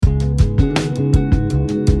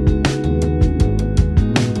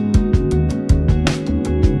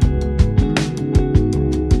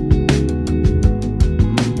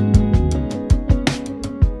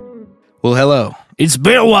Well, hello. It's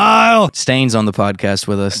been a while. Stain's on the podcast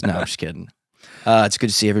with us. No, I'm just kidding. It's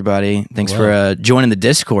good to see everybody. Thanks for joining the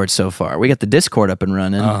Discord so far. We got the Discord up and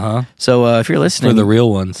running. So if you're listening, For the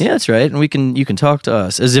real ones. yeah, that's right. And you can talk to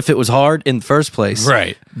us as if it was hard in the first place.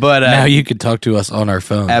 Right. But now you can talk to us on our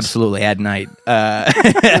phones. Absolutely, at night.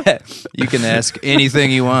 You can ask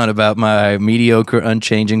anything you want about my mediocre,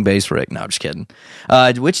 unchanging bass rig. No, I'm just kidding.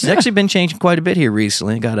 Which has actually been changing quite a bit here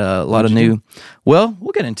recently. Got a lot of new. Well,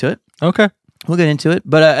 we'll get into it. Okay. We'll get into it.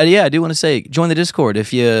 But yeah, I do want to say, join the Discord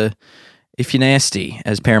if you're nasty,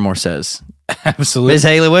 as Paramore says. Absolutely. Miss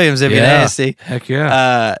Haley Williams, if you're nasty. Heck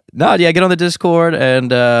yeah. Get on the Discord. And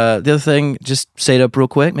the other thing, just say it up real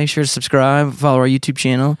quick. Make sure to subscribe, follow our YouTube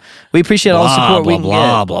channel. We appreciate all the support we can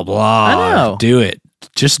get. Blah, blah. I know. Do it.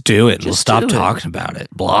 Just do it. We'll Just stop do it. talking about it.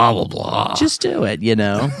 Blah, blah, blah. Just do it,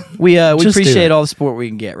 We appreciate all the support we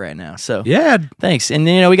can get right now. So yeah. thanks. And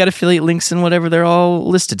we got affiliate links and whatever. They're all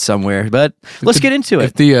listed somewhere. But let's get into it.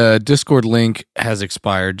 If the Discord link has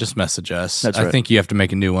expired, just message us. That's right. I think you have to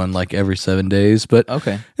make a new one like every 7 days. But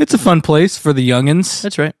Okay. it's a fun place for the youngins.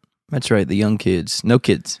 That's right. That's right. The young kids. No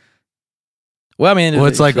kids. Well, I mean, Well,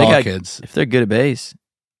 it's like all kids. If they're good at bass.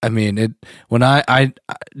 I mean, when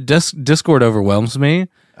Discord overwhelms me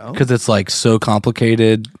because it's like so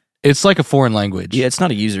complicated. It's like a foreign language. Yeah, it's not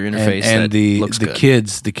a user interface. And that looks the good.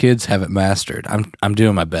 kids have it mastered. I'm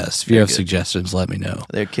doing my best. If you They're have good. suggestions, let me know.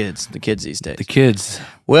 They're kids. The kids these days. The kids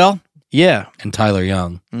Well, yeah. and Tyler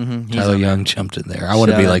Young. Mm-hmm. Tyler Young jumped in there. I want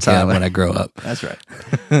to be Shout out like him Tyler. when I grow up. That's right.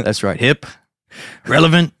 That's right. Hip.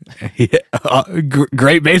 Relevant.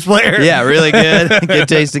 Great bass player. Yeah, really good. Good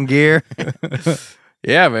taste in gear.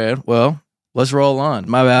 Yeah, man. Well, let's roll on.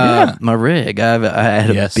 My rig. I had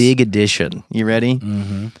a big addition. You ready?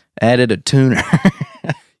 Mm-hmm. Added a tuner.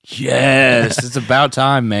 Yes, it's about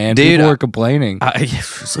time, man. Dude, People were complaining.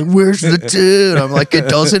 It's like, where's the tune? I'm like, it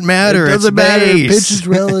doesn't matter. It doesn't matter. Bass. Pitch is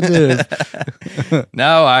relative.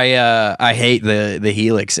 No, I hate the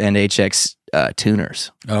Helix and HX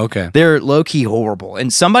tuners. Oh, okay. They're low key horrible,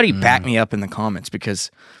 and somebody back me up in the comments because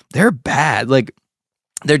they're bad. Like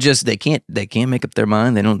they can't make up their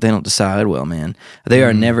mind. They don't decide well, man. They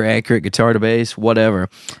are never accurate guitar to bass, whatever.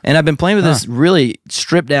 And I've been playing with this really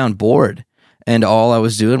stripped down board, and all I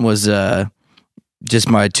was doing was just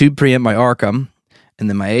my tube preamp, my Arkham,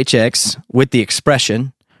 and then my HX with the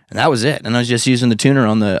Expression, and that was it. And I was just using the tuner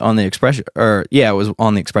on the Expression, it was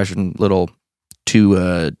on the Expression little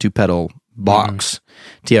two pedal box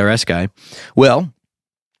TRS guy. Well,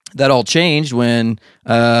 that all changed when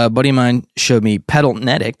a buddy of mine showed me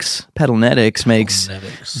Pedalnetics. Pedalnetics makes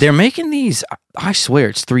they're making these. I swear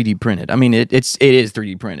it's 3D printed. I mean it is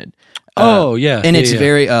 3D printed. And it's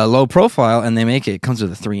very low profile, and it comes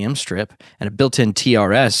with a 3M strip and a built-in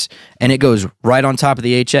TRS, and it goes right on top of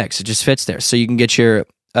the HX. It just fits there, so you can get your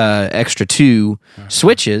extra two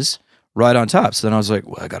switches right on top. So then I was like,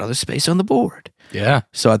 well, I got all this space on the board. Yeah.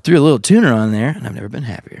 So I threw a little tuner on there, and I've never been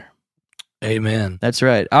happier. Amen. That's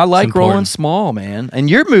right. I like rolling small, man. And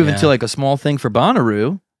you're moving to like a small thing for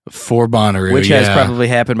Bonnaroo. For Bonnaroo, which has probably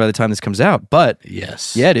happened by the time this comes out. But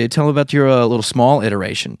yes. Yeah, dude, tell me about your little small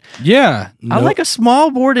iteration. Yeah. I like a small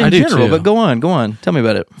board in general, too. but go on. Tell me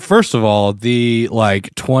about it. First of all, the like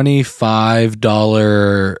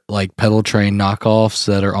 $25 like pedal train knockoffs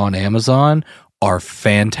that are on Amazon are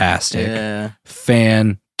fantastic. Yeah.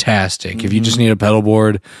 Fantastic. If you just need a pedal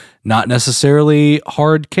board, not necessarily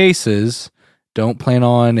hard cases, don't plan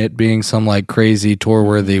on it being some like crazy tour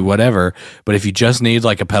worthy whatever, but if you just need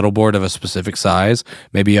like a pedal board of a specific size,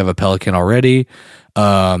 maybe you have a Pelican already,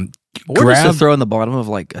 or just to throw in the bottom of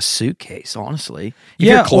like a suitcase, honestly. If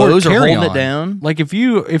yeah, your clothes or are holding on. it down. Like if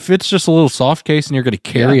it's just a little soft case and you're going to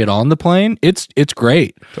carry it on the plane, it's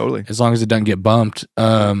great. Totally. As long as it doesn't get bumped.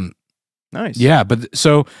 Nice. Yeah, but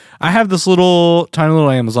so I have this tiny little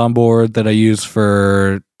Amazon board that I use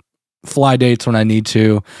for fly dates when I need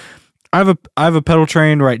to. I have a pedal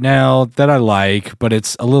train right now that I like, but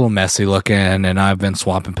it's a little messy looking, and I've been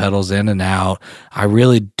swapping pedals in and out. I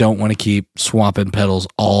really don't want to keep swapping pedals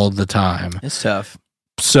all the time. It's tough.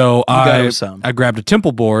 So I grabbed a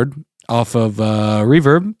Temple board off of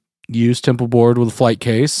Reverb, used Temple board with a flight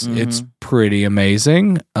case. It's pretty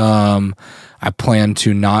amazing. I plan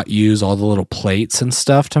to not use all the little plates and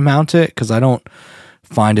stuff to mount it because I don't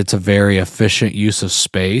find it's a very efficient use of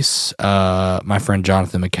space. My friend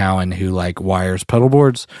Jonathan McCowan, who like wires pedal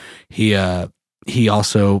boards, he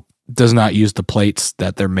also does not use the plates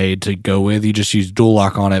that they're made to go with. You just use dual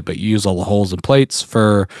lock on it, but you use all the holes and plates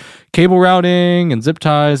for cable routing and zip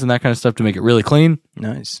ties and that kind of stuff to make it really clean.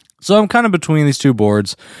 Nice. So I'm kind of between these two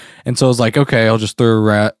boards, and so I was like, okay, I'll just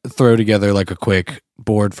throw together like a quick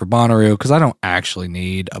board for Bonnaroo because I don't actually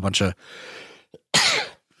need a bunch of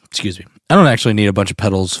excuse me. I don't actually need a bunch of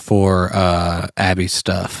pedals for Abby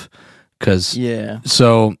stuff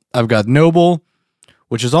So I've got Noble,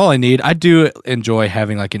 which is all I need. I do enjoy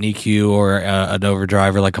having like an EQ or an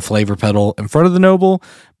overdrive or like a flavor pedal in front of the Noble,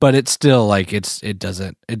 but it's still like it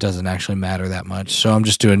doesn't actually matter that much. So I'm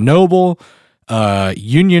just doing Noble,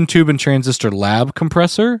 Union Tube and Transistor Lab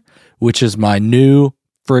compressor, which is my new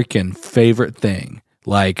freaking favorite thing.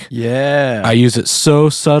 Like, yeah, I use it so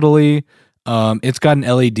subtly. It's got an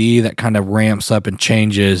LED that kind of ramps up and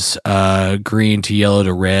changes green to yellow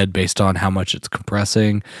to red based on how much it's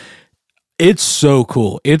compressing. It's so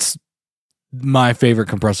cool. It's my favorite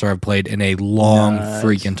compressor I've played in a long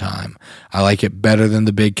freaking time. I like it better than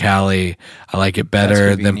the Big Cali. I like it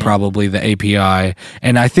better than probably the API.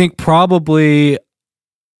 And I think probably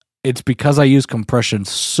it's because I use compression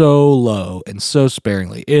so low and so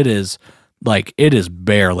sparingly. It is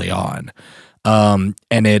barely on. And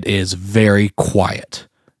it is very quiet.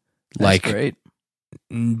 That's great.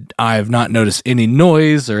 I have not noticed any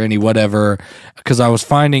noise or any whatever, because I was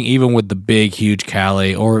finding even with the big, huge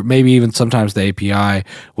Cali, or maybe even sometimes the API,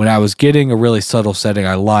 when I was getting a really subtle setting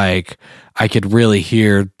I could really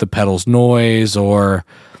hear the pedal's noise, or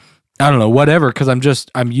I don't know, whatever, because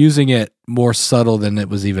I'm using it more subtle than it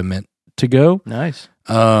was even meant to go. Nice.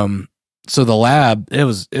 So the Lab, it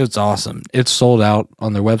was awesome. It's sold out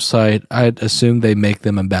on their website. I'd assume they make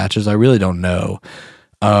them in batches. I really don't know.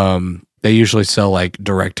 They usually sell like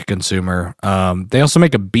direct to consumer. They also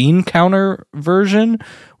make a bean counter version,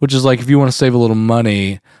 which is like if you want to save a little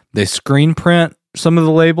money, they screen print some of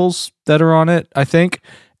the labels that are on it, I think.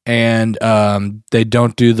 And they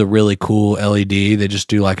don't do the really cool LED. They just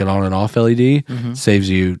do like an on and off LED. Mm-hmm. Saves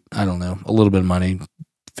you, I don't know, a little bit of money,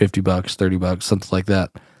 $50, $30, something like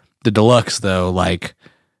that. The Deluxe though, like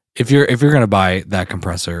if you're going to buy that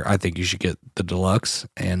compressor, I think you should get the Deluxe,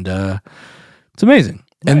 and it's amazing.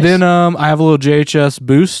 Nice. And then I have a little JHS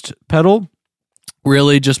boost pedal,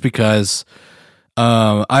 really just because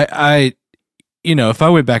I if I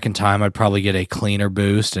went back in time, I'd probably get a cleaner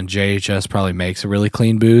boost, and JHS probably makes a really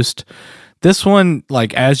clean boost. This one,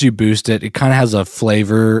 like as you boost it, it kind of has a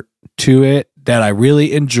flavor to it that I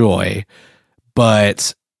really enjoy,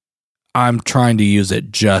 but I'm trying to use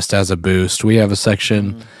it just as a boost. We have a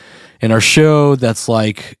section in our show that's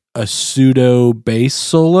like a pseudo bass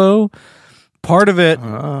solo. Part of it,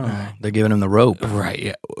 they're giving him the rope, right?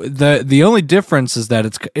 Yeah. The only difference is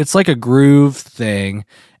that it's like a groove thing.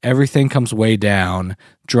 Everything comes way down.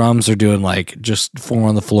 Drums are doing like just 4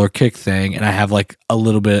 on the floor kick thing, and I have like a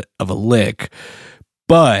little bit of a lick,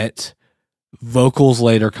 but vocals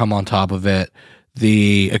later come on top of it.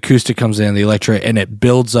 The acoustic comes in, the electric, and it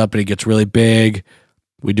builds up and it gets really big.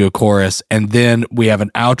 We do a chorus, and then we have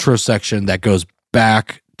an outro section that goes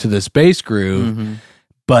back to this bass groove. Mm-hmm.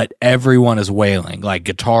 But everyone is wailing, like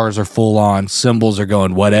guitars are full on, cymbals are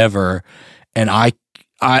going whatever, and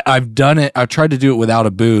I've done it. I've tried to do it without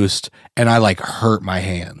a boost, and I like hurt my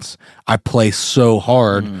hands. I play so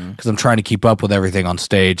hard because I'm trying to keep up with everything on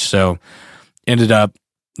stage. So ended up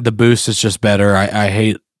the boost is just better. I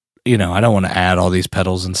hate, I don't want to add all these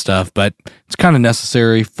pedals and stuff, but it's kind of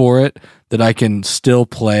necessary for it that I can still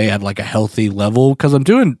play at like a healthy level, because I'm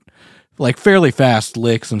doing like fairly fast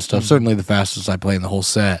licks and stuff, certainly the fastest I play in the whole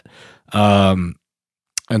set. And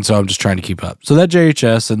so I'm just trying to keep up. So that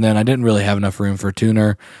JHS, and then I didn't really have enough room for a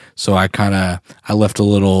tuner, so I left a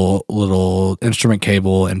little instrument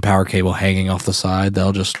cable and power cable hanging off the side.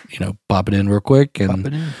 They'll just, pop it in real quick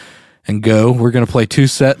and go. We're going to play 2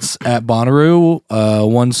 sets at Bonnaroo.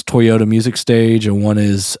 One's Toyota Music Stage, and one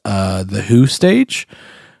is the Who stage.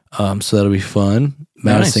 So that'll be fun.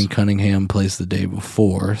 Madison Cunningham plays the day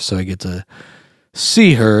before, so I get to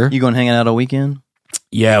see her. You going hanging out all weekend?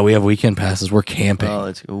 Yeah, we have weekend passes. We're camping. Oh,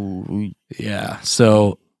 that's cool. Yeah,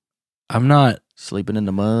 so I'm not sleeping in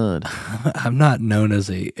the mud. I'm not known as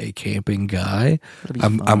a camping guy.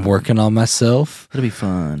 I'm working on myself. It'll be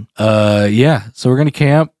fun. Yeah. So we're gonna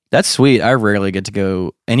camp. That's sweet. I rarely get to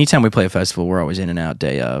go. Anytime we play a festival, we're always in and out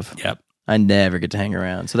day of. Yep. I never get to hang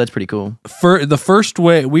around, so that's pretty cool. For the first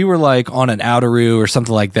way, we were like on an outeroo or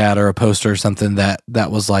something like that, or a poster or something that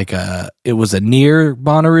was like it was a near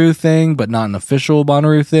Bonnaroo thing, but not an official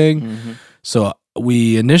Bonnaroo thing. Mm-hmm. So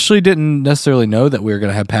we initially didn't necessarily know that we were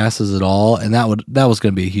going to have passes at all, and that was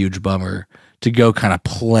going to be a huge bummer to go kind of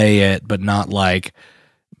play it, but not like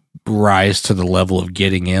rise to the level of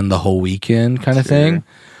getting in the whole weekend kind of thing.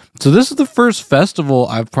 So this is the first festival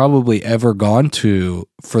I've probably ever gone to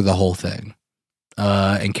for the whole thing.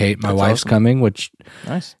 And Kate, my wife's coming, which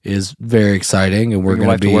is very exciting, and we're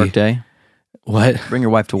going to be work day. What? Bring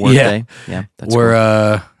your wife to work day. Yeah, that's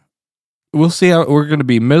cool. We'll see how we're going to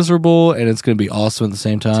be miserable, and it's going to be awesome at the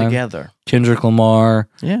same time. Together. Kendrick Lamar,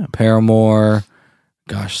 yeah, Paramore,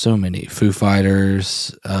 gosh, so many. Foo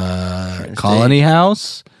Fighters, Colony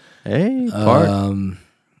House. Hey, man,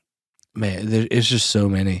 it's just so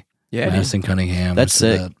many. Yeah, Madison Cunningham. That's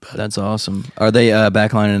sick. That's awesome. Are they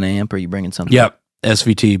backline and amp? Or are you bringing something? Yep,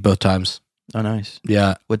 SVT both times. Oh, nice.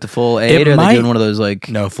 Yeah, with the full 8, or are they doing one of those like?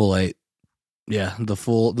 No, full 8. Yeah, the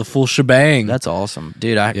full shebang. That's awesome,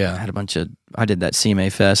 dude. I had a bunch of. I did that CMA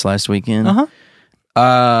Fest last weekend.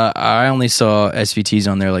 I only saw SVTs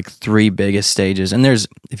on their like 3 biggest stages, and there's,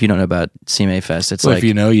 if you don't know about CMA Fest, it's if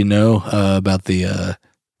you know, about the.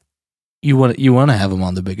 You want to have them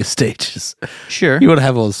on the biggest stages. Sure. You want to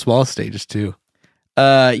have all the small stages too.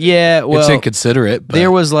 Yeah. Well, it's inconsiderate. But.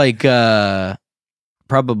 There was like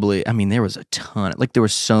probably. I mean, there was a ton. Like there were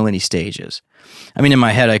so many stages. I mean, in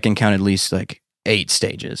my head, I can count at least like 8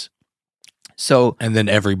 stages. So and then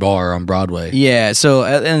every bar on Broadway. Yeah. So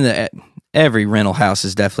every rental house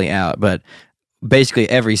is definitely out, but basically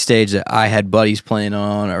every stage that I had buddies playing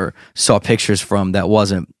on or saw pictures from that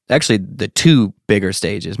wasn't actually the 2 bigger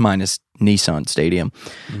stages minus Nissan Stadium.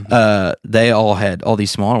 They all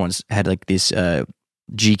these smaller ones had like this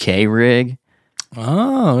GK rig.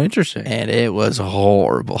 Oh, interesting. And it was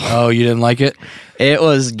horrible. Oh, you didn't like it? It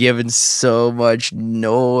was giving so much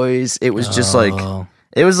noise. It was just like,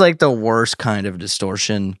 it was like the worst kind of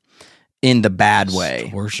distortion in the bad way.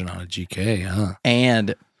 Distortion on a GK, huh?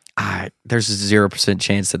 And there's a 0%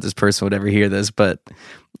 chance that this person would ever hear this, but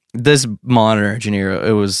this monitor engineer,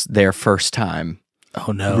 it was their first time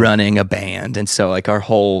running a band. And so like it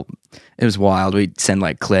was wild. We'd send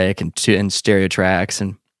like click and stereo tracks,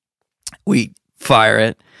 and we fire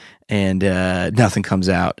it, and nothing comes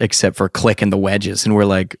out except for click and the wedges, and we're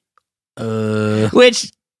like,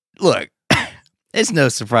 which, look, it's no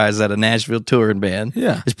surprise that a Nashville touring band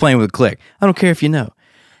is playing with click. I don't care if you know.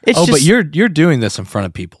 But you're doing this in front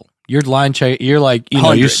of people. You're line check. You're like,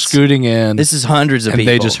 you're scooting in. This is hundreds of people.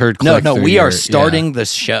 They just heard click. No, we are starting the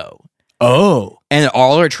show. Oh, and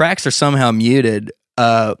all our tracks are somehow muted.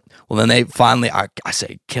 Well, then they finally, I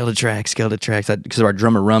say, kill the tracks, because our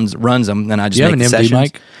drummer runs them, and I just do you make have an MD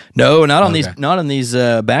mic? No, not on these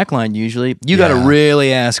backline. Usually, you got to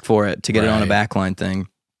really ask for it to get it on a backline thing.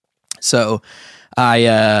 So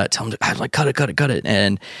I tell them, I'm like, cut it,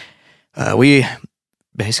 and we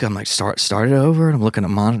basically, I'm like, start it over, and I'm looking at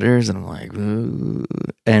monitors, and I'm like, ooh,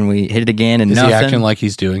 and we hit it again, and nothing. Is he acting like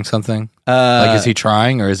he's doing something? Like, is he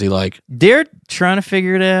trying, or is he like? They're trying to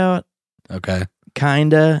figure it out. Okay.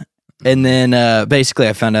 Kinda. And then basically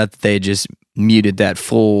I found out that they just muted that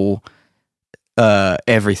full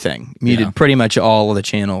everything. Muted pretty much all of the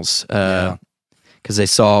channels because they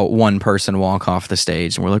saw one person walk off the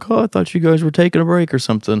stage, and we're like, oh, I thought you guys were taking a break or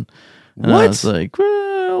something. And I was like,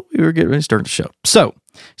 well, we were getting ready to start the show. So,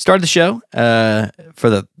 started the show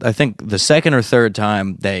for I think the second or third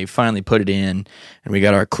time they finally put it in, and we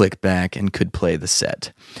got our click back and could play the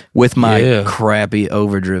set with my crappy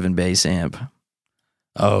overdriven bass amp.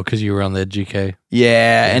 Oh, because you were on the GK.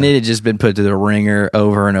 Yeah, and it had just been put to the ringer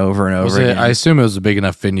over and over and over again. I assume it was a big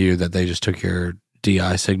enough venue that they just took your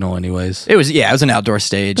DI signal anyways. It was an outdoor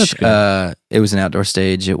stage. It was an outdoor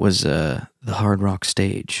stage. It was the Hard Rock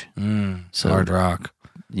stage. So Hard Rock.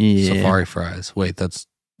 Yeah. Safari Fries. Wait, that's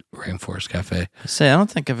Rainforest Cafe. I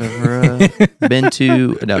don't think I've ever been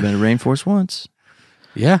to Rainforest once.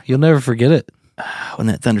 Yeah, you'll never forget it. When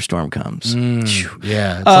that thunderstorm comes.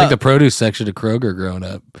 Yeah, it's like the produce section of Kroger growing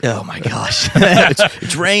up. Oh my gosh.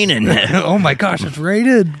 it's raining. Oh my gosh, it's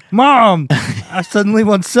raining. Mom, I suddenly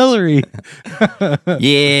want celery.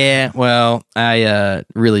 Yeah, well, I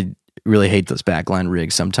really hate those backline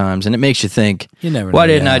rigs sometimes, and it makes you think, why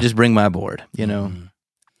didn't I just bring my board, you know?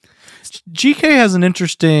 GK has an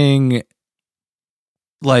interesting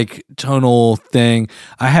like tonal thing.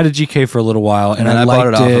 I had a GK for a little while, and I bought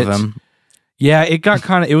it off of him. Yeah, it got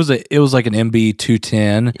kind of. It was like an MB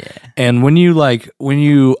 210, and when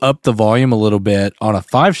you up the volume a little bit on a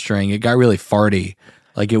 5-string, it got really farty.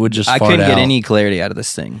 Like it would just. I couldn't get any clarity out of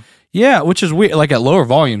this thing. Yeah, which is weird. Like at lower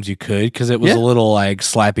volumes, you could because it was a little like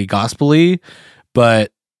slappy gospel-y,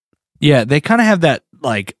 but yeah, they kind of have that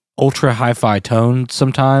like ultra hi-fi tone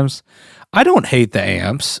sometimes. I don't hate the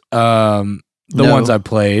amps. The ones I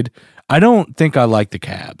played, I don't think I like the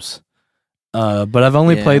cabs. But I've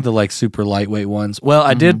only played the like super lightweight ones. Well,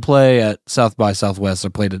 I did play at South by Southwest. I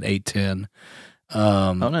played at 810.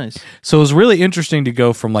 Oh, nice. So it was really interesting to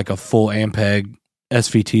go from like a full Ampeg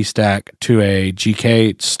SVT stack to a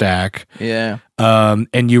GK stack. Yeah.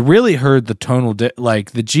 And you really heard the tonal,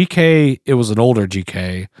 like the GK, it was an older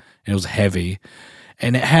GK, and it was heavy.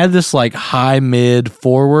 And it had this like high, mid,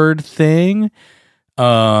 forward thing.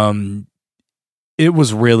 It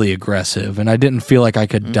was really aggressive, and I didn't feel like I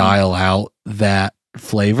could dial out that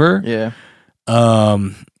flavor. Yeah.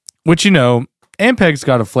 Which, Ampeg's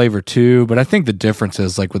got a flavor too, but I think the difference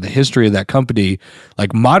is like with the history of that company,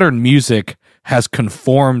 like modern music has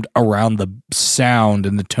conformed around the sound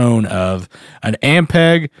and the tone of an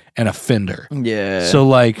Ampeg and a Fender. Yeah. So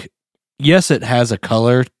like, yes, it has a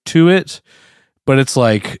color to it, but it's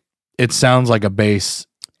like, it sounds like a bass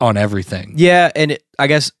on everything. Yeah, and I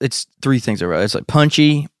guess it's three things around. It's like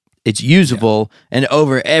punchy, it's usable, and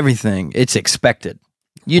over everything, it's expected.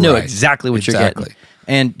 You know exactly what you're getting.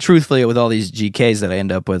 And truthfully, with all these GKs that I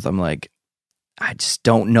end up with, I'm like, I just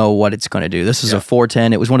don't know what it's going to do. This is a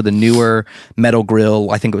 410. It was one of the newer metal grill.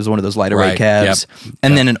 I think it was one of those lighter weight cabs. Yep.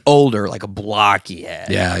 And then an older, like a blocky head.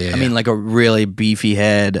 Yeah. I mean, like a really beefy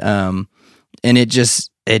head. And it just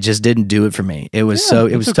didn't do it for me. It was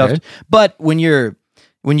tough. But when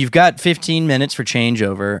you've got 15 minutes for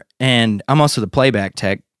changeover, and I'm also the playback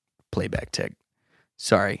tech.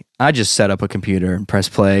 Sorry, I just set up a computer and press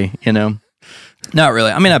play. Not really.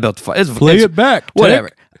 I mean, I built the file. Play it back. Whatever.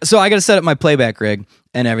 So I got to set up my playback rig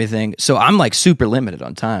and everything. So I'm like super limited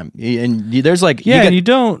on time. And there's like you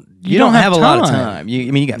don't have a lot of time.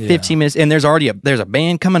 You got 15 minutes, and there's a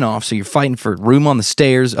band coming off, so you're fighting for room on the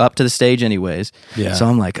stairs up to the stage anyways. Yeah. So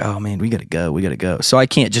I'm like, oh man, we gotta go. So I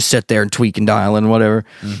can't just sit there and tweak and dial and whatever.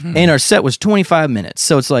 Mm-hmm. And our set was 25 minutes,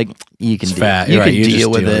 so it's like you can deal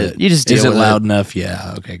with it. You just deal with it. Is it loud enough?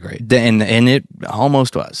 Yeah. Okay, great. And it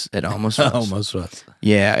almost was. It almost was. Almost was.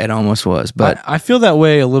 Yeah, it almost was. But I feel that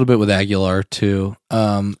way a little bit with Aguilar too.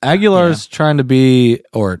 Aguilar's trying to be,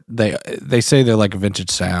 or they say they're like a vintage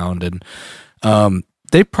sound, and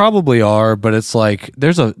they probably are, but it's like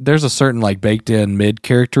there's a certain like baked in mid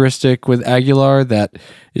characteristic with Aguilar that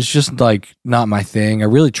is just like not my thing. I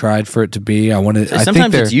really tried for it to be.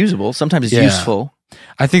 Sometimes it's usable, sometimes it's useful.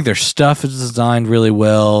 I think their stuff is designed really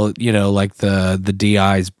well. Like the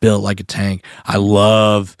DI is built like a tank. I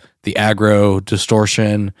love the aggro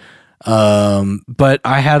distortion. But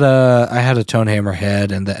I had a tone hammer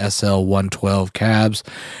head and the SL 112 cabs,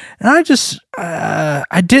 and I just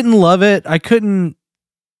I didn't love it. I couldn't.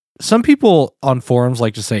 Some people on forums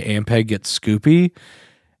like to say Ampeg gets scoopy,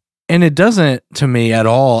 and it doesn't to me at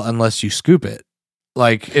all unless you scoop it.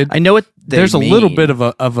 Like it, I know what there's a little bit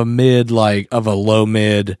of a mid, like of a low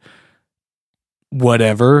mid,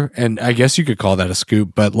 whatever, and I guess you could call that a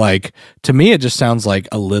scoop, but like to me it just sounds like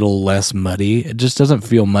a little less muddy. It just doesn't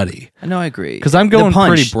feel muddy. I know, I agree, because I'm going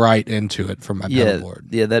pretty bright into it from my pedal board.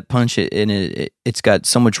 Yeah, that punch it's got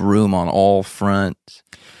so much room on all fronts.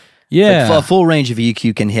 Yeah, like a full range of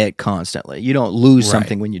EQ can hit constantly. You don't lose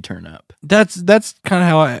something when you turn up. That's kind of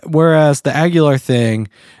how whereas the Aguilar thing,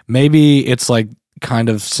 maybe it's like kind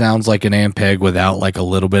of sounds like an Ampeg without like a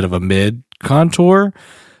little bit of a mid contour.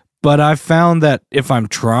 But I've found that if I'm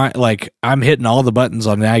trying, like I'm hitting all the buttons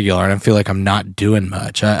on an Aguilar, and I feel like I'm not doing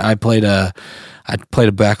much. I played a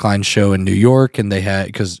Backline show in New York, and they had,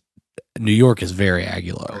 because New York is very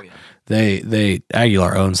Aguilar. Oh, yeah. They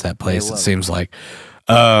Aguilar owns that place. It seems like,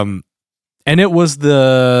 and it was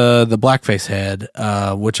the blackface head,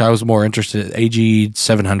 which I was more interested in, AG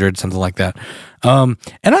 700, something like that. And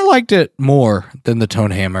I liked it more than the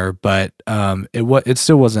tone hammer, but it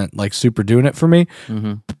still wasn't like super doing it for me.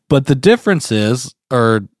 Mm-hmm. But the difference is,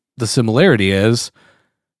 or the similarity is,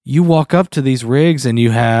 you walk up to these rigs and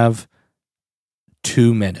you have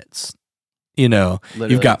 2 minutes.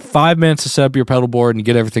 Literally. You've got 5 minutes to set up your pedal board and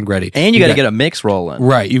get everything ready. And you got to get a mix rolling.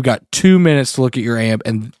 Right. You've got 2 minutes to look at your amp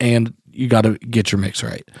and you got to get your mix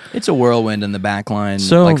right. It's a whirlwind in the Backline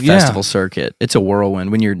festival circuit. It's a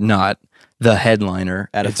whirlwind when you're not the headliner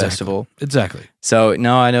at a festival. Exactly. So,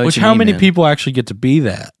 no, I know what you mean, how many people actually get to be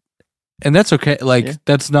that? And that's okay. Like,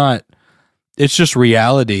 that's not, it's just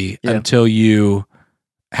reality until you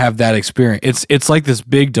have that experience. It's like this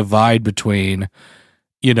big divide between,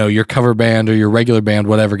 your cover band or your regular band,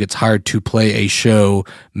 whatever, gets hired to play a show,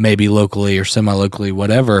 maybe locally or semi-locally,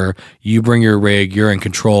 whatever. You bring your rig, you're in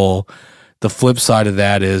control. The flip side of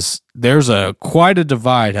that is there's quite a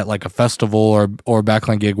divide at like a festival or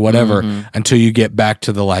Backline gig, whatever, until you get back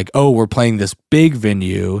to the like, oh, we're playing this big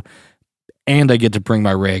venue and I get to bring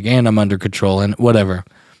my rig and I'm under control and whatever.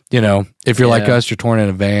 If you're like us, you're touring in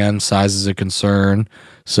a van, size is a concern.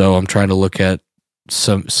 So I'm trying to look at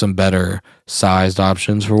some better sized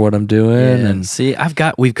options for what I'm doing. And see,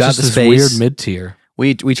 we've got the this space. Weird mid tier.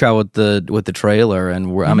 We travel with the trailer,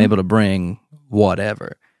 and I'm able to bring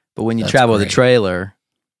whatever. But when you travel with a trailer,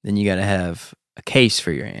 then you got to have a case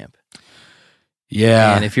for your amp.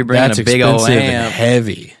 Yeah, and if you're bringing a big old amp,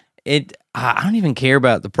 heavy, I don't even care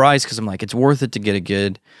about the price because I'm like, it's worth it to get a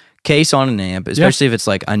good case on an amp, especially if it's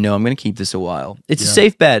like, I know I'm going to keep this a while. It's a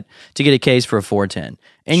safe bet to get a case for a 410.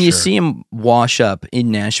 And you see them wash up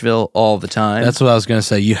in Nashville all the time. That's what I was going to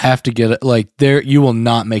say. You have to get it, like, there, you will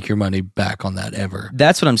not make your money back on that ever.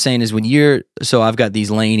 That's what I'm saying is so I've got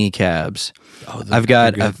these Laney cabs. I've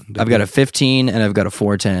got a 15 and I've got a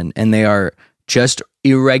 410, and they are just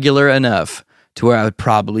irregular enough to where I would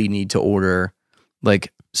probably need to order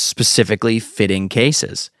like specifically fitting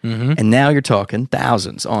cases. And now you're talking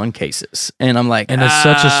thousands on cases. And I'm like, and it's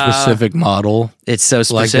such a specific model. It's so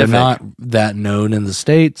specific. Like, they're not that known in the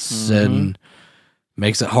States, and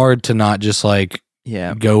makes it hard to not just like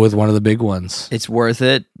go with one of the big ones. It's worth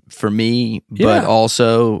it for me, but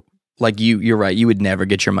also like you're right. You would never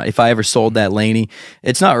get your money. If I ever sold that Laney,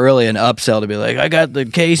 it's not really an upsell to be like, I got the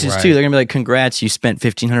cases too. They're gonna be like, congrats, you spent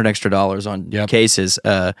 $1,500 extra on cases.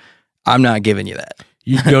 I'm not giving you that.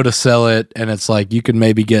 You go to sell it, and it's like you could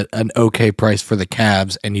maybe get an okay price for the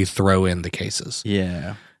cabs, and you throw in the cases.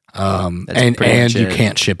 Yeah, and you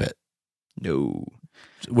can't ship it. No,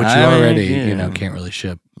 which you already can't really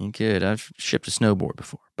ship. You could. I've shipped a snowboard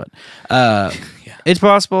before, but it's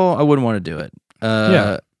possible. I wouldn't want to do it.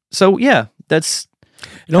 So that's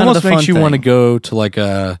it. Almost makes you want to go to like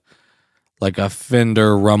a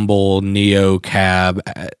Fender Rumble Neo cab.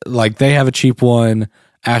 Like, they have a cheap one.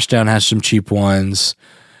 Ashdown has some cheap ones.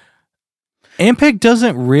 Ampeg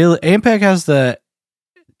has the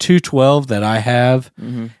 212 that I have,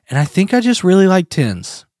 and I think I just really like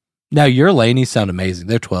 10s. Now, your Laney sound amazing.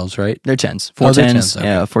 They're 12s, right? They're 10s. 410s. Okay.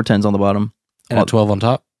 Yeah, 410s on the bottom. And a 12 on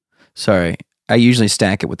top? Sorry. I usually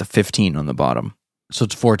stack it with a 15 on the bottom. So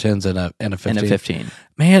it's 410s and a 15? And a 15.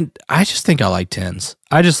 Man, I just think I like 10s.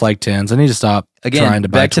 I just like 10s. I need to stop trying to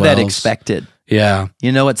buy 12s. Back to that expected. Yeah.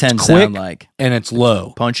 You know what 10s sound like. And it's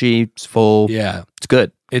low. Punchy, it's full. Yeah. It's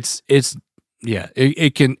good. It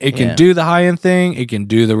can do the high end thing. It can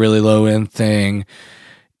do the really low end thing.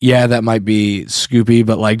 Yeah, that might be scoopy,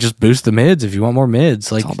 but like, just boost the mids if you want more mids.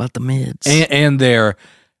 Like, it's all about the mids. And they're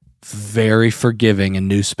very forgiving in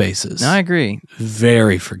new spaces. No, I agree.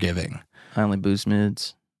 Very forgiving. I only boost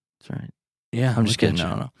mids. That's right. Yeah. I'm just kidding.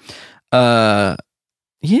 No.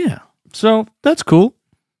 Yeah. So that's cool.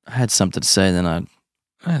 I had something to say, then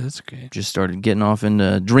that's okay. Just started getting off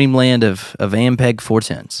into dreamland of Ampeg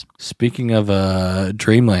 410s. Speaking of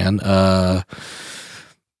dreamland,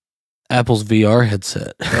 Apple's VR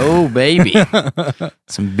headset. Oh, baby.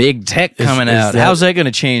 Some big tech coming out. How's that going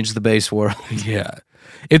to change the bass world? Yeah.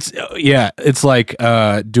 It's like,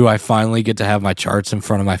 do I finally get to have my charts in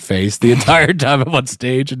front of my face the entire time I'm on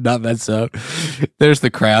stage and not mess up? There's the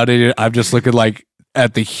crowd, and I'm just looking like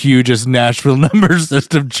at the hugest Nashville number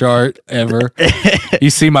system chart ever. You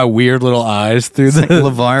see my weird little eyes through the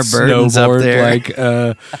LeVar Burton's up there. Like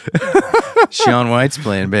Shaun White's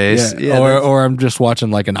playing bass. Yeah, or I'm just watching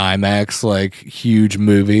like an IMAX like huge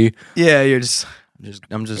movie. Yeah, I'm just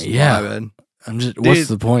vibing. What's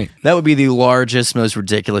the point? That would be the largest, most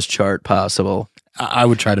ridiculous chart possible. I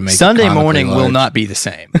would try to make Sunday morning large. Will not be the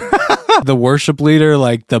same. The worship leader,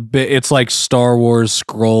 like it's like Star Wars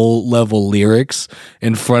scroll level lyrics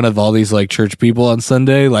in front of all these like church people on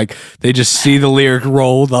Sunday. Like, they just see the lyric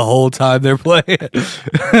roll the whole time they're playing.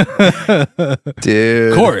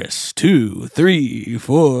 Dude. Chorus 2, 3,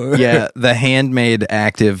 4. Yeah, the handmade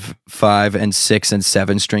active 5 and 6 and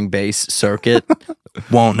 7 string bass circuit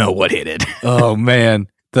won't know what hit it. Oh man.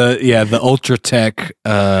 The ultra tech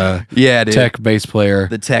dude. Tech bass player.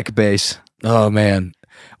 The tech bass. Oh man.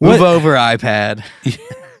 Move over, iPad.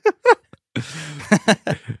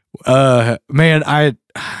 Man,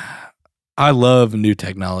 I love new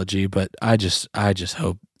technology, but I just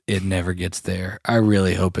hope it never gets there. I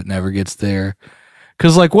really hope it never gets there.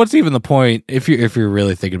 Cause like, what's even the point if you're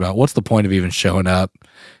really thinking about it, what's the point of even showing up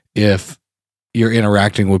if you're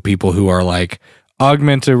interacting with people who are like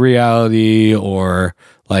augmented reality or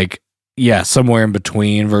like somewhere in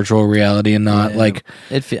between virtual reality and not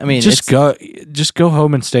just go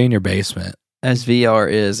home and stay in your basement. As VR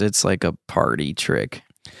is, it's like a party trick.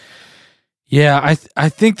 Yeah, I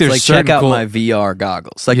think there's like, check out my VR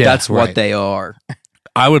goggles. Like, that's what they are.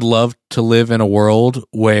 I would love to live in a world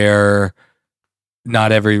where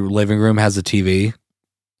not every living room has a TV.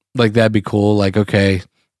 Like, that'd be cool. Like, okay,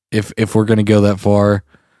 if we're gonna go that far,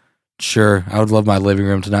 sure, I would love my living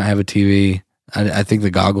room to not have a TV. I think the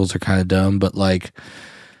goggles are kind of dumb, but like,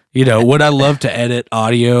 would I love to edit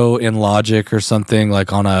audio in Logic or something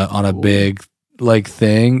like on a big like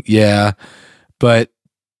thing? Yeah, but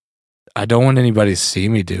I don't want anybody to see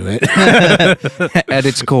me do it. At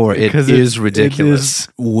its core, it is ridiculous.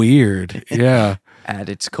 It is weird. Yeah. At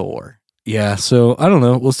its core. Yeah, so I don't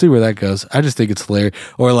know. We'll see where that goes. I just think it's hilarious.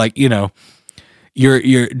 Or like,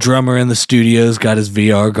 your drummer in the studio's got his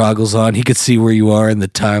VR goggles on. He could see where you are in the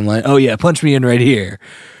timeline. Oh yeah, punch me in right here.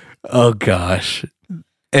 Oh gosh.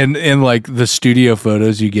 And like the studio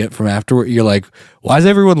photos you get from afterward, you're like, why does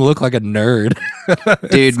everyone look like a nerd?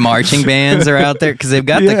 Dude, marching bands are out there because they've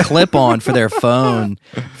got the clip on for their phone,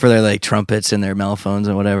 for their like trumpets and their mellophones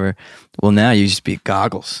and whatever. Well, now you just be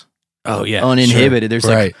goggles. Oh yeah, uninhibited. Sure. There's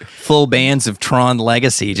like full bands of Tron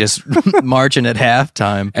Legacy just marching at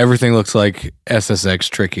halftime. Everything looks like SSX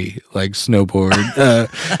tricky, like snowboard,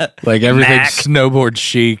 like everything snowboard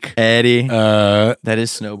chic. Eddie, that is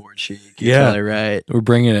snowboard chic. You're totally right. We're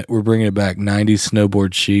bringing it back. 90s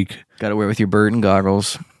snowboard chic. Got to wear with your Burton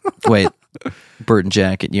goggles. Wait, Burton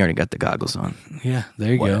jacket. You already got the goggles on. Yeah,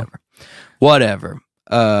 there you go. Whatever.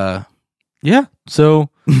 Yeah. So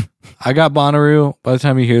I got Bonnaroo. By the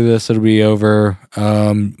time you hear this, it'll be over.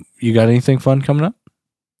 You got anything fun coming up?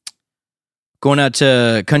 Going out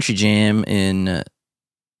to Country Jam in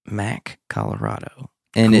Mac, Colorado,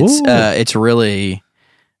 and cool. it's really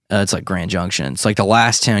it's like Grand Junction. It's like the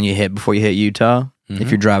last town you hit before you hit Utah. If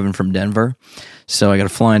you're driving from Denver. So I got to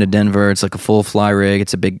fly into Denver. It's like a full fly rig.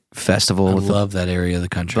 It's a big festival. I love that area of the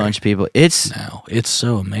country. Bunch of people. It's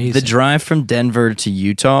so amazing. The drive from Denver to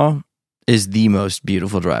Utah is the most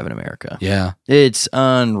beautiful drive in America. Yeah. It's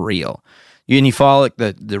unreal. You follow like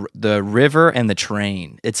the river and the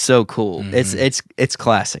train. It's so cool. It's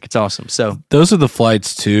classic. It's awesome. So those are the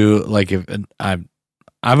flights too. Like if I've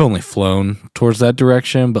only flown towards that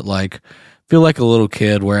direction, but like feel like a little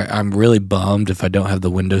kid where I'm really bummed if I don't have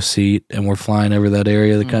the window seat and we're flying over that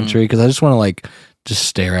area of the country because I just want to like just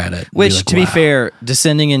stare at it. Which, like, to be fair,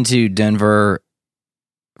 descending into Denver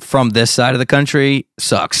from this side of the country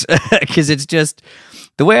sucks because it's just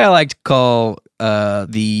the way I like to call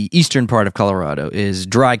the eastern part of Colorado is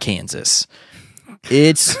dry Kansas.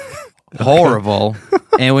 It's horrible,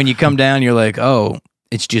 and when you come down, you're like, oh,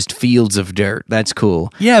 it's just fields of dirt. That's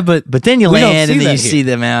cool. Yeah, but then you land and then you see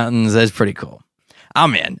the mountains. That's pretty cool.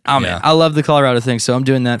 I'm in. I love the Colorado thing, so I'm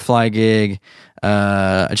doing that fly gig.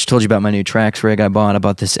 I just told you about my new tracks rig I bought. I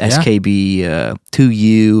bought this SKB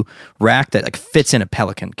 2U rack that like fits in a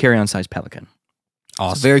Pelican, carry-on size Pelican.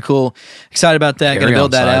 Awesome. So very cool. Excited about that. Gonna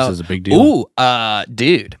build that out. Is a big deal. Ooh,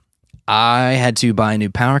 dude. I had to buy a new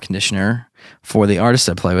power conditioner for the artist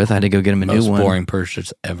I play with. I had to go get him a new one. Most boring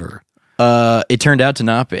purchase ever. It turned out to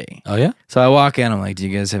not be. Oh, yeah? So I walk in, I'm like, do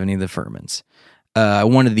you guys have any of the Furmans? I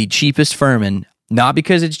wanted the cheapest Furman, not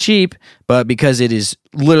because it's cheap, but because it is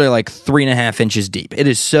literally like 3.5 inches deep. It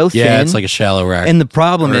is so thin. Yeah, it's like a shallow rack. And the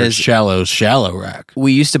problem is... shallow rack.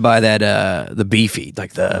 We used to buy that, the beefy,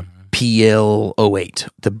 like the PL08.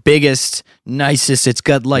 The biggest, nicest, it's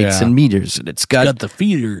got lights and meters, and it's got the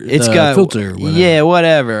feeder, it's got filter, whatever. Yeah,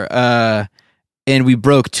 whatever. And we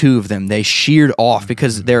broke 2 of them. They sheared off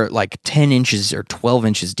because they're like 10 inches or 12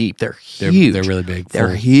 inches deep. They're huge. They're really big.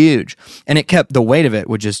 They're huge. And it kept the weight of it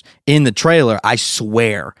would just, in the trailer, I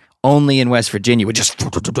swear, only in West Virginia, would just,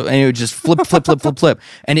 and it would just flip.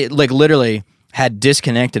 And it like literally had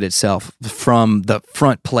disconnected itself from the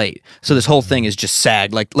front plate. So this whole thing is just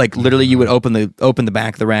sagged. Like literally you would open the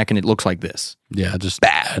back of the rack and it looks like this. Yeah, just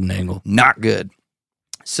bad. At an angle. Not good.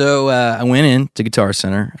 So I went in to Guitar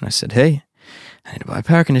Center and I said, hey, I need to buy a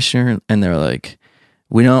power conditioner. And they're like,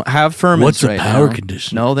 we don't have Furmans. What's right a power now.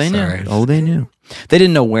 conditioner? No, they knew. Oh, they knew. They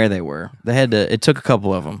didn't know where they were. They had to, it took a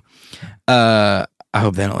couple of them. I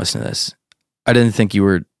hope they don't listen to this. I didn't think you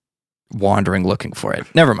were wandering looking for it.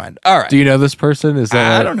 Never mind. All right. Do you know this person? Is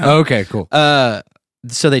that I don't know. Okay, cool.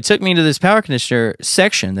 So they took me to this power conditioner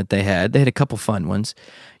section that they had. They had a couple fun ones.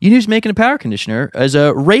 You know who's making a power conditioner as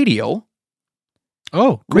a Radial.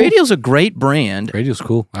 Oh, cool. Radial's a great brand. Radial's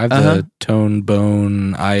cool. I have the Tone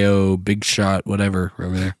Bone IO Big Shot whatever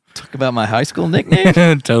over there. Talk about my high school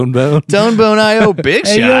nickname. Tone Bone. Tone Bone IO Big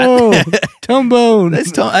Shot. Yo, Tone Bone.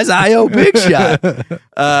 That's IO Big Shot.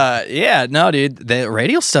 Yeah, no, dude. The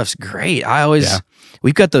Radial stuff's great.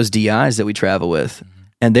 We've got those DIs that we travel with,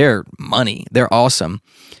 and they're money. They're awesome.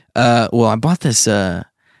 Well, I bought this.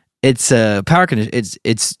 It's a power conditioner.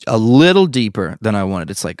 It's a little deeper than I wanted.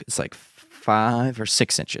 It's like 5 or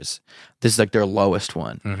 6 inches. This is like their lowest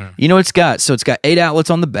one. You know what it's got? So it's got 8 outlets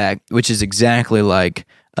on the back, which is exactly like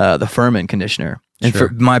the Furman conditioner. And for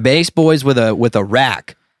my bass boys with a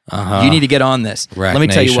rack, you need to get on this. Rack Let me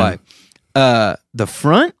tell you Nation. why. The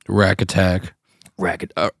front Rack Attack.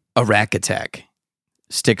 a rack attack.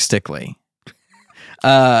 Stickly.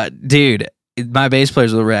 Dude, my bass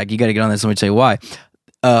players with a rack. You got to get on this. Let me tell you why.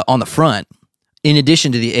 On the front, in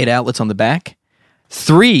addition to the 8 outlets on the back,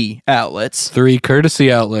 3 outlets. 3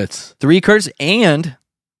 courtesy outlets. 3 courtesy and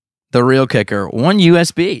the real kicker, one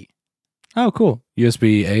USB. Oh, cool.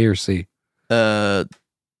 USB A or C? A.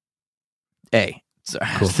 Sorry,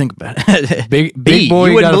 Cool. think about it. Big B,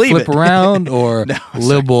 boy, you got to believe flip it. around, or No,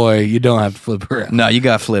 little boy, you don't have to flip around. No, you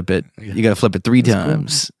got to flip it. You got to flip it 3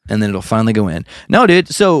 times, and then it'll finally go in. No, dude.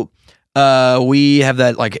 So we have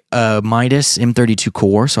that like Midas M32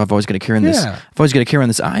 core. So I've always got to carry on this. Yeah. I've always got to carry on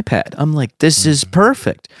this iPad. I'm like, this is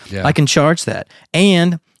perfect. Yeah. I can charge that.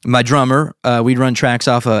 And my drummer, we'd run tracks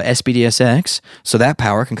off a SPDSX, so that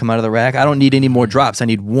power can come out of the rack. I don't need any more drops. I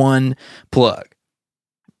need one plug.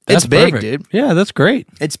 It's big, dude. Yeah, that's great.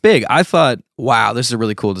 It's big. I thought, wow, this is a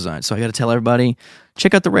really cool design. So I got to tell everybody,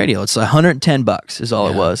 check out the radio. It's $110 is all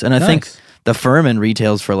it was, and I think the Furman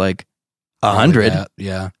retails for like $100.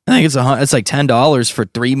 Yeah, I think it's like $10 for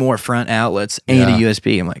 3 more front outlets and a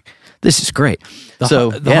USB. I'm like, this is great.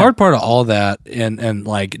 The hard part of all that and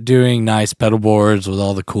like doing nice pedal boards with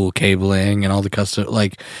all the cool cabling and all the custom,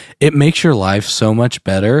 like it makes your life so much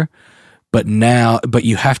better. But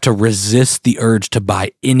you have to resist the urge to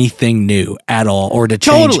buy anything new at all, or to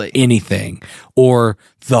change anything, or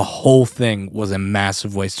the whole thing was a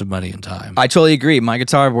massive waste of money and time. I totally agree. My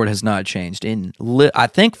guitar board has not changed in I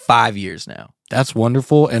think 5 years now. That's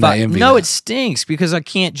wonderful, and I envy No, that. it stinks because I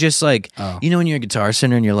can't just like, when you're a Guitar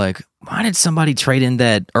Center and you're like, why did somebody trade in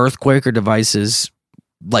that Earthquaker Devices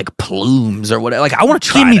like plumes or whatever? Like, I want to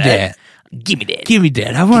try that. Give me that. Give me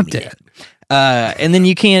that. I want that. And then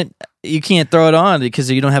you can't throw it on because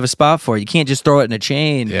you don't have a spot for it. You can't just throw it in a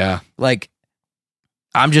chain. Yeah. Like,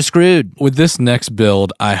 I'm just screwed. With this next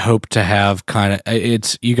build, I hope to have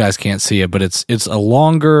you guys can't see it, but it's a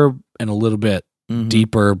longer and a little bit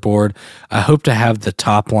deeper board. I hope to have the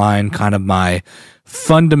top line kind of my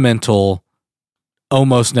fundamental,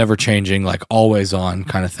 almost never changing, like always on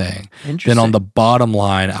kind of thing. Then on the bottom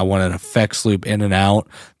line, I want an effects loop in and out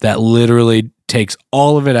that literally takes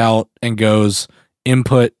all of it out and goes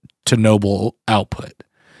input to Noble output,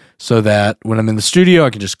 so that when I'm in the studio, I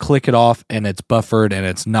can just click it off and it's buffered and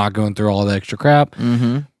it's not going through all the extra crap.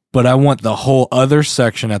 But I want the whole other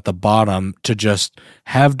section at the bottom to just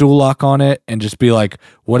have dual lock on it and just be like,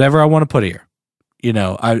 whatever I want to put here. You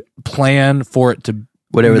know, I plan for it to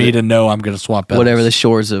to know I'm going to swap pedals. Whatever the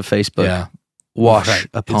shores of Facebook wash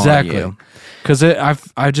upon you. Because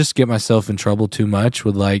I just get myself in trouble too much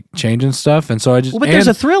with like changing stuff, and so I just. But there's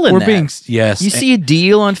a thrill in that. Yes. You see a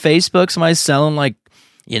deal on Facebook, somebody's selling like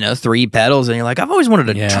 3 pedals, and you're like, I've always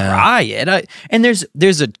wanted to try it. And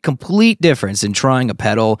there's a complete difference in trying a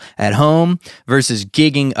pedal at home versus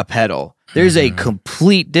gigging a pedal. There's a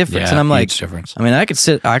complete difference, and I'm like, difference. I mean, I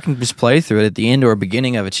can just play through it at the end or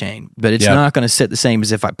beginning of a chain, but it's not going to sit the same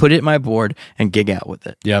as if I put it in my board and gig out with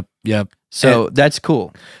it. Yep. So that's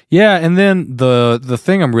cool. Yeah, and then the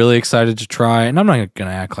thing I'm really excited to try, and I'm not going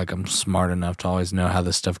to act like I'm smart enough to always know how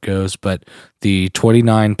this stuff goes, but the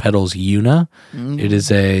 29 pedals Una, it is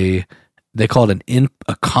they call it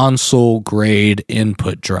a console grade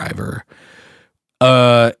input driver.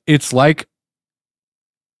 It's like,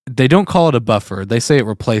 they don't call it a buffer. They say it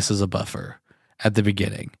replaces a buffer at the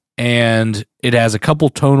beginning. And it has a couple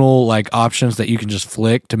tonal like options that you can just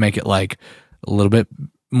flick to make it like a little bit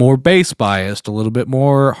more bass biased, a little bit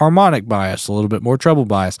more harmonic biased, a little bit more treble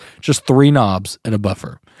biased. Just 3 knobs and a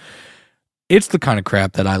buffer. It's the kind of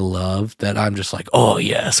crap that I love, that I'm just like, oh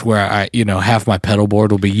yes, where I, half my pedal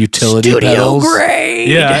board will be utility pedals. Studio grade.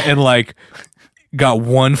 Yeah, and like got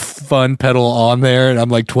one fun pedal on there and I'm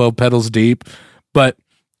like 12 pedals deep. But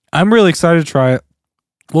I'm really excited to try it.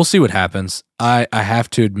 We'll see what happens. I have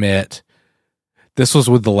to admit, this was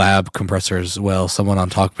with the lab compressor as well. Someone on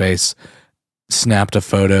TalkBass snapped a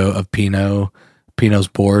photo of Pino's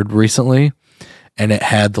board recently, and it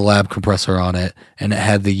had the lab compressor on it, and it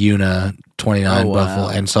had the Una 29 buffle.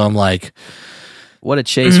 And so I'm like, what a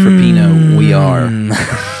chase for Pino we are.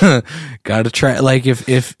 Gotta try. Like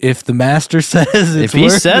if the master says it's if he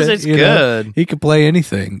worth says it, it's good, he can play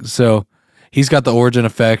anything. So he's got the Origin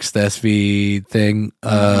Effects, the SV thing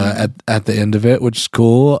at the end of it, which is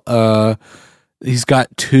cool. He's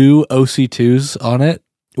got 2 OC2s on it,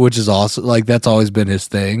 which is awesome. Like that's always been his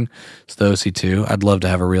thing. It's the OC2. I'd love to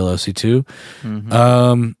have a real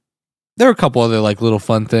OC2. There are a couple other like little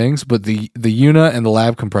fun things, but the Una and the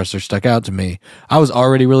lab compressor stuck out to me. I was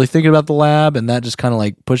already really thinking about the lab, and that just kind of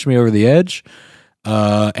like pushed me over the edge.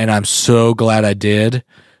 And I'm so glad I did.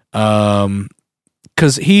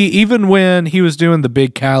 Because even when he was doing the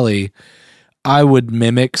big Cali, I would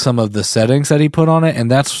mimic some of the settings that he put on it,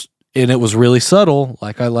 and it was really subtle.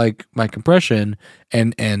 Like I like my compression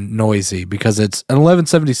and noisy, because it's an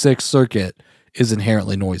 1176 circuit is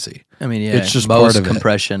inherently noisy. I mean, yeah, it's just most part of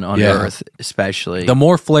compression on Earth, especially. The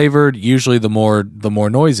more flavored, usually the more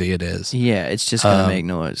noisy it is. Yeah, it's just gonna make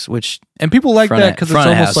noise. And people like that because it's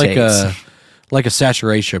almost hates. like a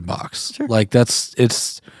saturation box. Sure. Like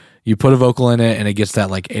it's you put a vocal in it and it gets that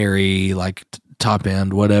like airy like top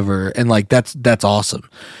end whatever, and like that's awesome.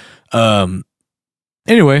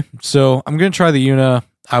 Anyway, so I'm gonna try the Una.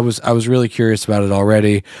 I was really curious about it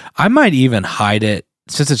already. I might even hide it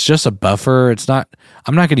since it's just a buffer.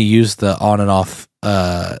 I'm not going to use the on and off.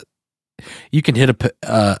 You can hit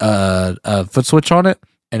a foot switch on it,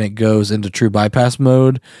 and it goes into true bypass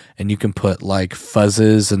mode, and you can put like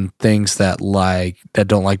fuzzes and things that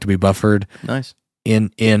don't like to be buffered. Nice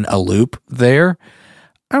in a loop there.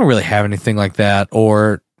 I don't really have anything like that,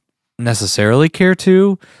 or necessarily care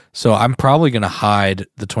to. So I'm probably going to hide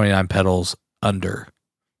the 29 pedals under.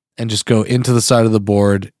 And just go into the side of the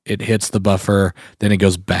board. It hits the buffer, then it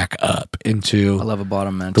goes back up into. I love a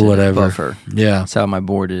bottom mounted buffer. Yeah, that's how my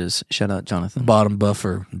board is. Shout out, Jonathan. Bottom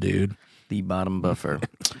buffer, dude. The bottom buffer.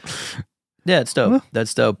 Yeah, it's dope.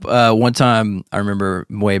 That's dope. One time, I remember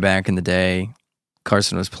way back in the day,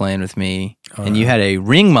 Carson was playing with me, and you had a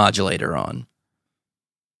ring modulator on.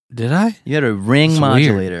 Did I? You had a ring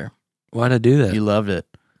modulator. Weird. Why'd I do that? You loved it.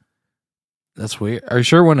 That's weird. Are you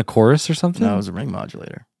sure it wasn't a chorus or something? No, it was a ring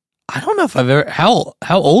modulator. I don't know if I've ever. How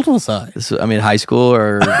old was I? High school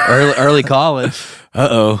or early college.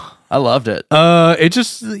 I loved it. It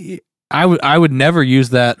just. I would never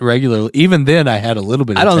use that regularly. Even then, I had a little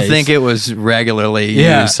bit of taste. Think it was regularly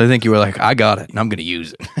used. I think you were like, I got it, and I'm going to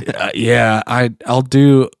use it. I'll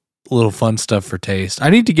do a little fun stuff for taste. I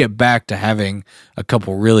need to get back to having a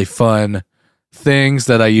couple really fun things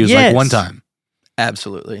that I use like one time.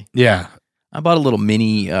 Absolutely. Yeah. I bought a little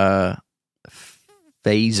mini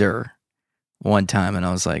phaser one time, and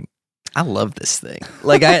I was like, I love this thing.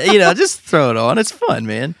 Like, just throw it on. It's fun,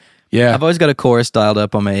 man. Yeah. I've always got a chorus dialed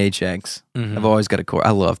up on my HX. Mm-hmm. I've always got a chorus.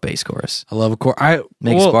 I love bass chorus. I love a chorus.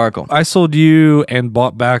 Make it sparkle. I sold you and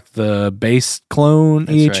bought back the bass clone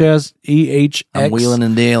EHX. I'm wheeling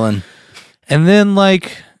and dealing. And then,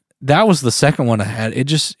 like, that was the second one I had.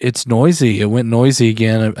 It's noisy. It went noisy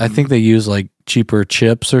again. I think they use like cheaper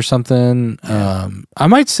chips or something. Yeah. I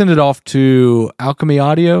might send it off to Alchemy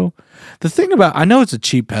Audio. The thing about, I know it's a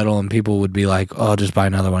cheap pedal and people would be like, oh, just buy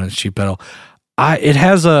another one. It's a cheap pedal. It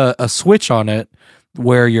has a switch on it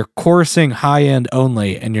where you're chorusing high end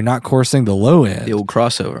only and you're not chorusing the low end. The old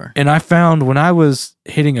crossover. And I found when I was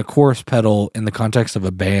hitting a chorus pedal in the context of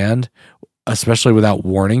a band, especially without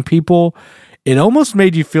warning people, it almost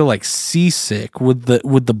made you feel like seasick with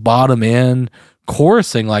the bottom end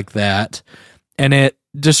chorusing like that, and it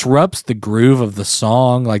disrupts the groove of the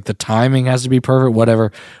song. Like the timing has to be perfect,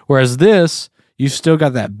 whatever. Whereas this, you still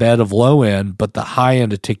got that bed of low end, but the high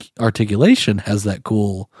end articulation has that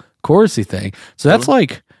cool chorusy thing. So that's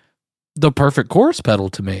like the perfect chorus pedal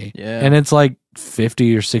to me. Yeah, and it's like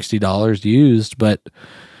 $50 or $60 used, but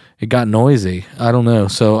it got noisy. I don't know.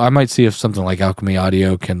 So I might see if something like Alchemy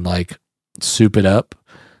Audio can like soup it up.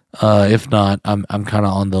 If not, I'm kind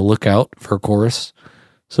of on the lookout for a chorus.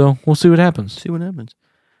 So we'll see what happens.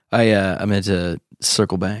 I meant to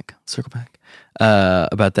circle back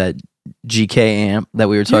about that GK amp that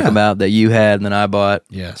we were talking about that you had and then I bought.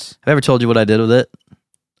 Yes. Have I ever told you what I did with it?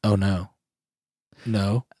 Oh no.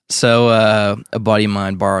 So a buddy of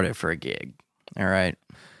mine borrowed it for a gig. All right.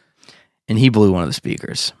 And he blew one of the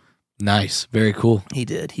speakers. Nice. Very cool. He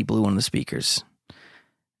did. He blew one of the speakers.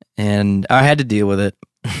 And I had to deal with it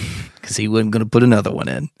because he wasn't going to put another one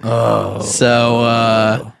in. Oh.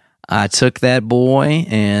 So I took that boy,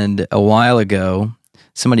 and a while ago,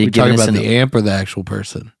 somebody had given us about the amp or the actual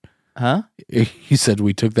person? Huh? He said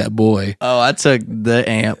we took that boy. Oh, I took the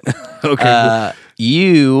amp. Okay.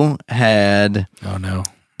 You had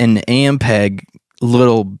an Ampeg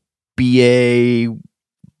little BA.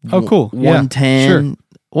 Oh, cool. 110. Yeah, sure.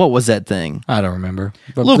 What was that thing? I don't remember.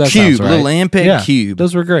 But little cube, little Ampeg cube.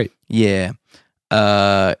 Those were great. Yeah.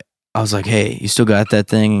 I was like, hey, you still got that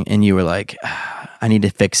thing? And you were like, I need to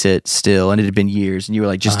fix it still. And it had been years. And you were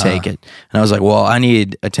like, just take it. And I was like, well, I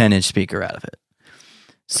need a 10-inch speaker out of it.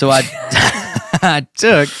 So I I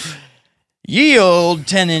took ye old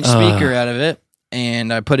 10-inch speaker out of it,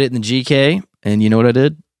 and I put it in the GK. And you know what I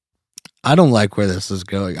did? I don't like where this is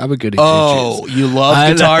going. I'm a good you love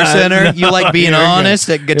Guitar Center? You like being honest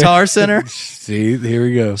at Guitar Center? See, here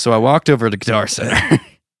we go. So I walked over to Guitar Center.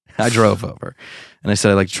 I drove over. And I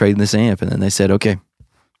said, I'd like to trade in this amp. And then they said, okay.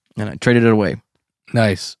 And I traded it away.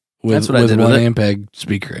 Nice. That's what I did with one it. Ampeg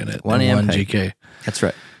speaker in it. One and Ampeg. one GK. That's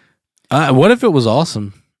right. What if it was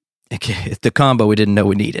awesome? It's the combo we didn't know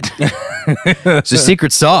we needed. It's a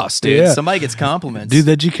secret sauce, dude. Yeah. Somebody gets compliments. Dude,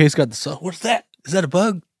 that GK's got the sauce. What's that? Is that a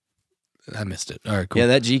bug? I missed it. All right, cool. Yeah,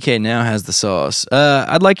 that GK now has the sauce.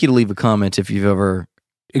 I'd like you to leave a comment if you've ever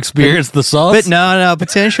experienced the sauce. But no,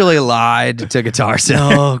 potentially lied to Guitar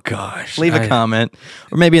Center. Oh, gosh. Leave a comment.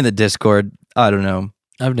 Or maybe in the Discord. I don't know.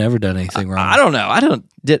 I've never done anything wrong. I don't know.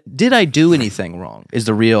 Did I do anything wrong is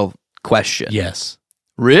the real question. Yes.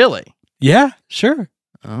 Really? Yeah, sure.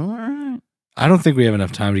 All right. I don't think we have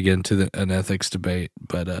enough time to get into an ethics debate,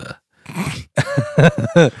 but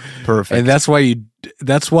perfect. And that's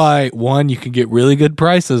why one, you can get really good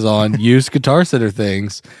prices on used Guitar Center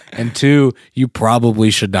things, and two, you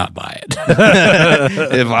probably should not buy it.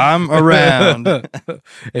 If I'm around.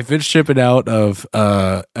 If it's shipping out of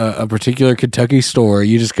a particular Kentucky store,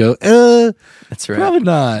 you just go, that's right. Probably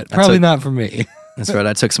not. Probably not for me. That's right.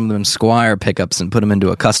 I took some of them Squire pickups and put them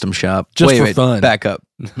into a custom shop. Just for fun. Back up.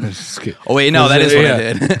 Oh, wait, no, that is what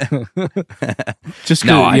I did. Just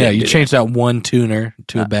no, you changed out one tuner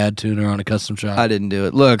to a bad tuner on a custom shop. I didn't do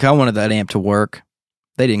it. Look, I wanted that amp to work.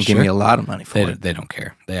 They didn't give me a lot of money for it. They don't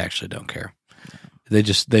care. They actually don't care.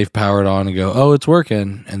 They've powered on and go, oh, it's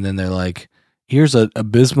working. And then they're like, here's an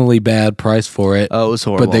abysmally bad price for it. Oh, it was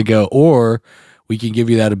horrible. But they go, or we can give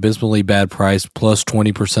you that abysmally bad price plus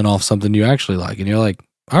 20% off something you actually like. And you're like,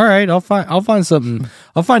 all right, I'll find something.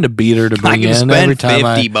 I'll find a beater to bring in every time.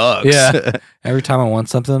 $50. Yeah, every time I want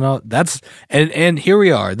something. And here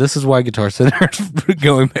we are. This is why Guitar Center is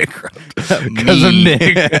going bankrupt because of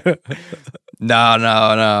Nick.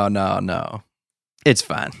 No. It's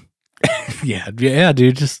fine. yeah,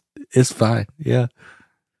 dude. It's fine. Yeah.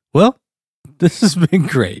 Well, this has been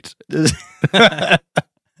great.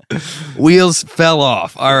 Wheels fell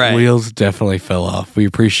off. All right. Wheels definitely fell off. We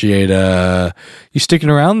appreciate you sticking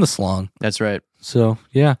around this long. That's right. So,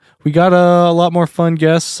 yeah. We got a lot more fun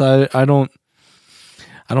guests. I don't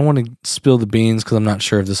want to spill the beans because I'm not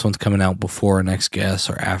sure if this one's coming out before our next guest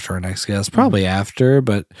or after our next guest. Probably after,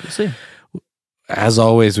 but we'll see. As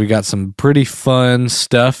always, we got some pretty fun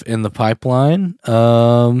stuff in the pipeline.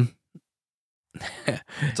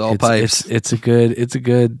 It's all pipes. It's a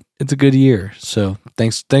good year. So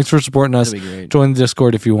thanks for supporting us. Join the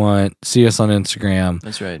Discord if you want. See us on Instagram.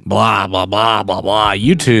 That's right. Blah blah blah blah blah.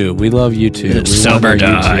 YouTube. We love YouTube. Sober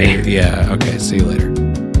die. Yeah. Okay. See you later.